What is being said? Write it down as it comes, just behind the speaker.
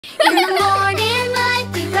In the morning light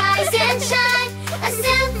we rise and shine, a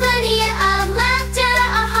symphony of laughter,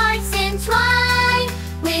 our hearts entwine.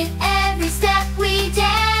 With every step we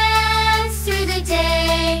dance through the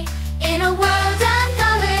day. In a world of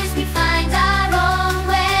colors we find our own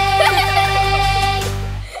way.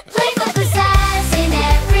 Playful pizzazz in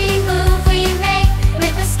every move we make.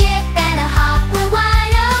 With a skip and a hop we're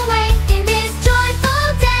wide awake. In this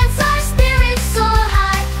joyful dance our spirits soar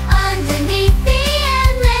high underneath the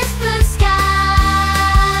endless blue sky.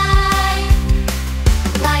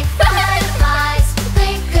 Like fireflies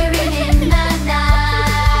flickering in the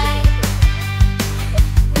night,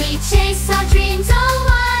 we chase our dreams, oh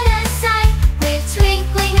what a sight. With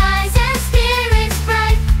twinkling eyes and spirits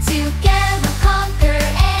bright, together conquer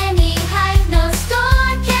any height. No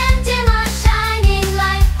storm can dim our shining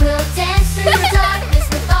light. We'll dance through the darkness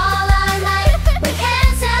with all our might. With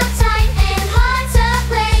hands held tight and hearts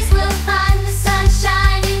ablaze, we'll find the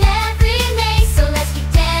sunshine in every maze. So let's keep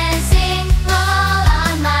dancing all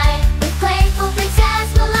our might. With playful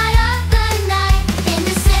pizzazz we'll light up the night. In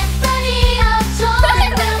the symphony of joy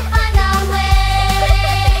we'll find our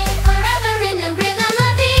way. Forever in the rhythm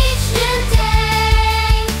of each new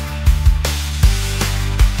day.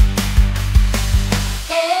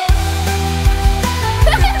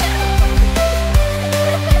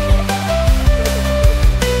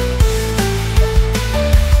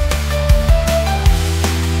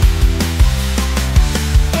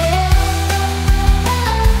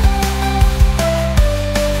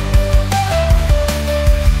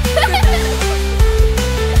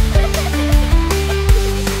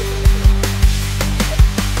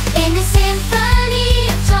 In the symphony